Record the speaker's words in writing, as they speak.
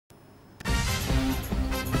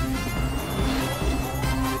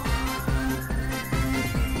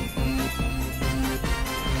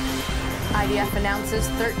IDF announces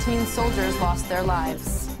 13 soldiers lost their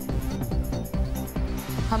lives.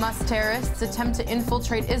 Hamas terrorists attempt to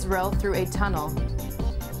infiltrate Israel through a tunnel.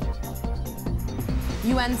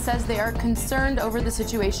 UN says they are concerned over the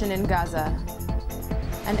situation in Gaza.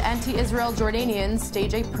 And anti-Israel Jordanians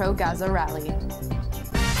stage a pro-Gaza rally.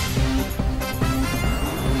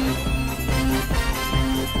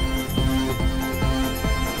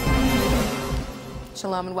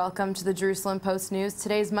 Shalom and welcome to the Jerusalem Post News.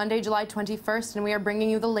 Today is Monday, July 21st, and we are bringing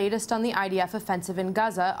you the latest on the IDF offensive in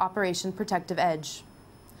Gaza, Operation Protective Edge.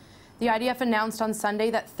 The IDF announced on Sunday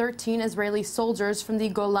that 13 Israeli soldiers from the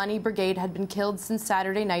Golani Brigade had been killed since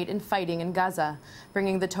Saturday night in fighting in Gaza,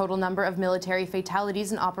 bringing the total number of military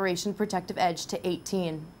fatalities in Operation Protective Edge to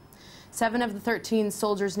 18. 7 of the 13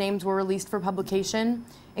 soldiers' names were released for publication,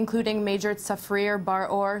 including Major Tzafrir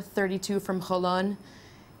Bar-Or, 32 from Holon,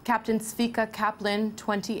 Captain Zvika Kaplan,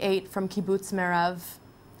 28 from Kibbutz Merav,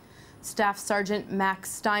 Staff Sergeant Max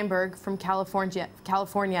Steinberg from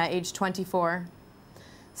California, age 24,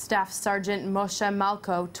 Staff Sergeant Moshe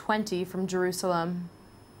Malko, 20 from Jerusalem,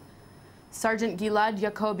 Sergeant Gilad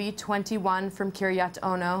Yacobi, 21 from Kiryat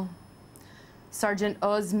Ono, Sergeant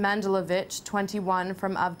Oz Mandelovich, 21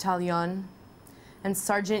 from Avtalion, and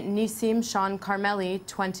Sergeant Nisim Sean Carmeli,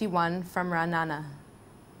 21 from Ra'anana.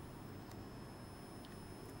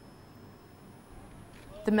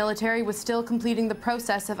 The military was still completing the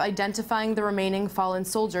process of identifying the remaining fallen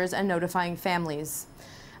soldiers and notifying families.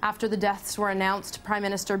 After the deaths were announced, Prime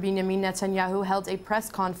Minister Benjamin Netanyahu held a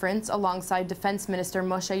press conference alongside Defense Minister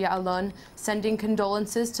Moshe Ya'alon, sending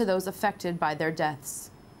condolences to those affected by their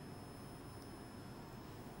deaths.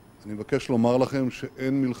 אני מבקש לומר לכם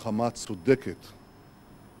שאין מלחמה צודקת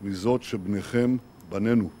מזאת שבניכם,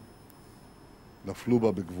 בנינו, נפלו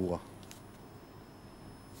בה בגבורה.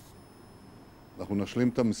 אנחנו נשלים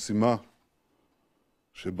את המשימה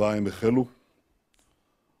שבה הם החלו.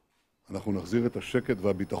 אנחנו נחזיר את השקט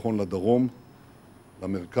והביטחון לדרום,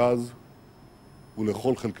 למרכז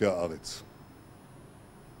ולכל חלקי הארץ.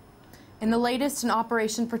 In the latest in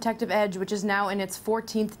Operation Protective Edge, which is now in its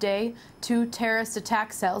 14th day, 2 terrorist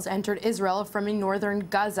attack cells entered Israel from a northern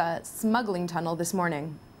Gaza smuggling tunnel this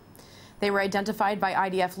morning. They were identified by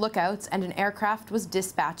IDF lookouts, and an aircraft was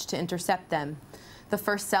dispatched to intercept them. The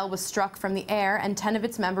first cell was struck from the air, and 10 of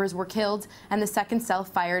its members were killed, and the second cell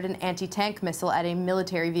fired an anti-tank missile at a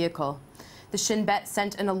military vehicle. The Shin Bet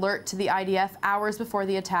sent an alert to the IDF hours before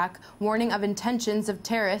the attack, warning of intentions of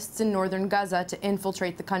terrorists in northern Gaza to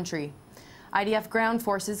infiltrate the country. IDF Ground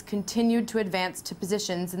Forces continued to advance to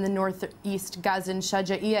positions in the northeast Gazan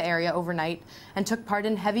Shejaia area overnight and took part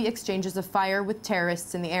in heavy exchanges of fire with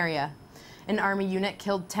terrorists in the area. An army unit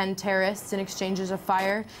killed 10 terrorists in exchanges of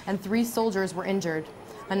fire, and 3 soldiers were injured.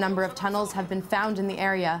 A number of tunnels have been found in the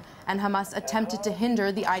area, and Hamas attempted to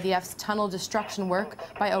hinder the IDF's tunnel destruction work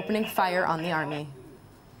by opening fire on the army.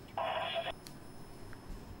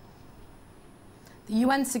 The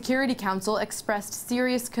UN Security Council expressed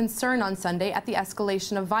serious concern on Sunday at the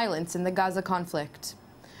escalation of violence in the Gaza conflict.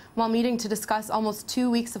 While meeting to discuss almost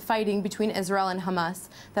 2 weeks of fighting between Israel and Hamas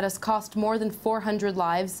that has cost more than 400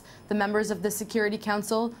 lives, the members of the Security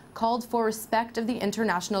Council called for respect of the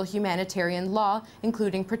international humanitarian law,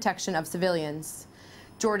 including protection of civilians.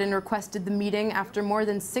 Jordan requested the meeting after more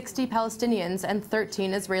than 60 Palestinians and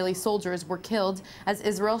 13 Israeli soldiers were killed as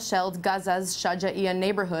Israel shelled Gaza's Shejaia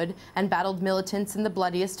neighborhood and battled militants in the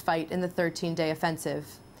bloodiest fight in the 13-day offensive.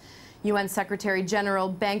 UN Secretary General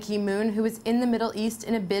Ban Ki-moon, who is in the Middle East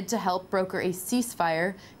in a bid to help broker a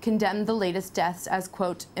ceasefire, condemned the latest deaths as,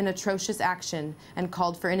 quote, an atrocious action, and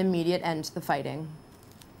called for an immediate end to the fighting.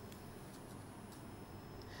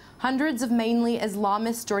 Hundreds of mainly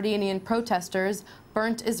Islamist Jordanian protesters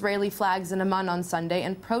burnt Israeli flags in Amman on Sunday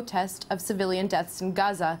in protest of civilian deaths in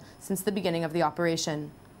Gaza since the beginning of the operation.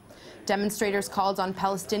 Demonstrators called on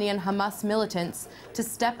Palestinian Hamas militants to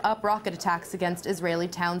step up rocket attacks against Israeli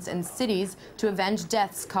towns and cities to avenge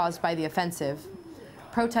deaths caused by the offensive.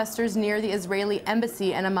 Protesters near the Israeli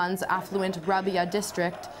embassy in Amman's affluent Rabia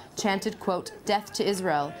district chanted, quote, death to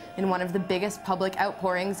Israel, in one of the biggest public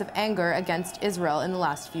outpourings of anger against Israel in the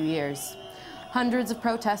last few years. Hundreds of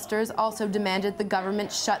protesters also demanded the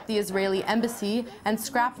government shut the Israeli embassy and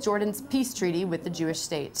scrap Jordan's peace treaty with the Jewish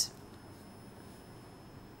state.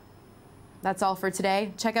 That's all for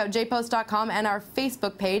today. Check out JPOST.com and our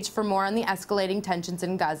Facebook page for more on the escalating tensions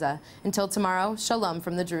in Gaza. Until tomorrow, shalom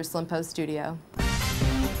from the Jerusalem Post studio.